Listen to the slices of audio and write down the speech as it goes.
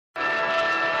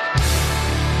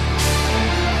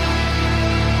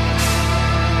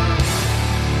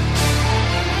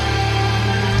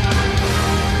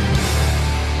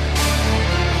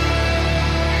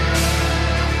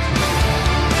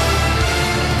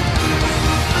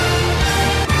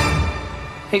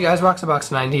Hey guys,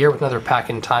 Box90 here with another Pack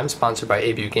in Time sponsored by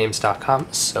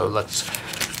abugames.com. So let's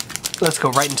go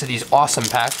right into these awesome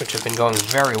packs, which have been going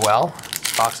very well.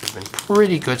 This box has been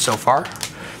pretty good so far.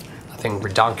 Nothing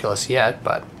redonkulous yet,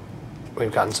 but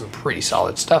we've gotten some pretty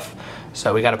solid stuff.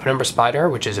 So we got a Penumbra Spider,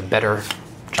 which is a better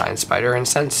giant spider in a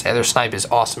sense. Aether Snipe is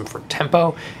awesome for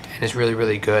tempo and is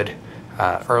really good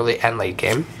early and late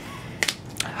game.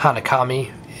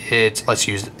 Hanakami, it lets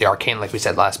you use the arcane like we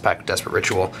said last pack, Desperate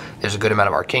Ritual. There's a good amount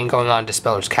of arcane going on.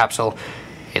 Dispeller's Capsule,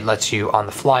 it lets you on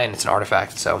the fly and it's an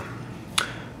artifact, so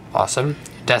awesome.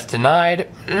 Death Denied,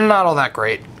 not all that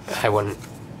great. I wouldn't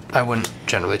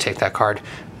generally take that card.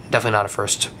 Definitely not a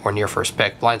first or near first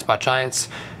pick. Blind Spot Giants,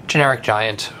 generic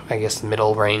giant, I guess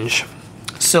middle range.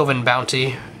 Sylvan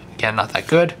Bounty, again not that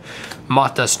good.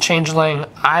 Moth Dust Changeling,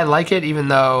 I like it even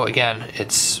though again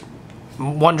it's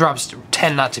one drops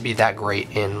tend not to be that great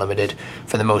in limited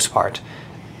for the most part.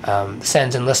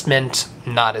 Sen's Enlistment,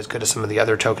 not as good as some of the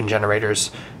other token generators,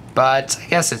 but I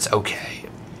guess it's okay.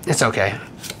 It's okay.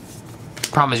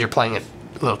 Problem is you're playing it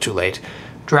a little too late.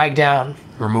 Drag Down,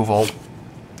 Removal,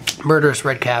 Murderous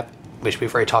Redcap, which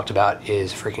we've already talked about,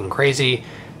 is freaking crazy.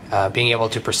 Being able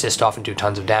to persist off and do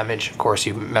tons of damage. Of course,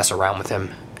 you mess around with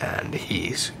him and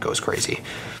he goes crazy.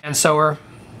 And Sower,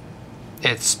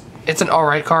 it's an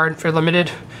alright card for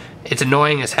limited. It's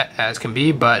annoying as can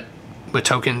be, but with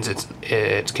tokens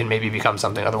it can maybe become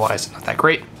something otherwise not that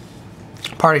great.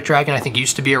 Party Dragon I think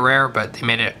used to be a rare, but they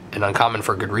made it an uncommon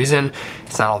for a good reason.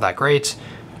 It's not all that great,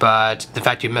 but the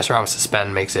fact you mess around with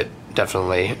Suspend makes it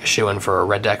definitely a shoo-in for a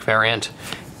red deck variant.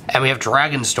 And we have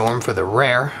Dragonstorm for the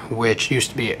rare, which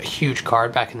used to be a huge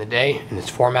card back in the day in its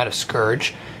format of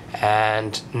Scourge.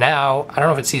 And now, I don't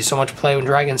know if it sees so much play with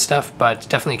dragon stuff, but it's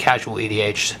definitely a casual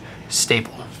EDH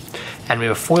staple. And we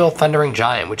have a Foil Thundering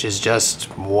Giant, which is just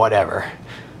whatever,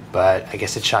 but I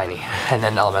guess it's shiny. And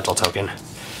then Elemental Token.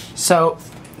 So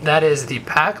that is the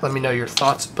pack. Let me know your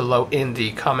thoughts below in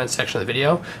the comments section of the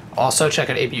video. Also check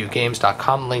out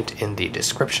abugames.com, linked in the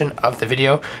description of the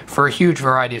video, for a huge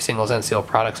variety of singles and sealed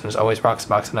products. And as always,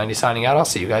 Box90 signing out. I'll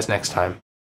see you guys next time.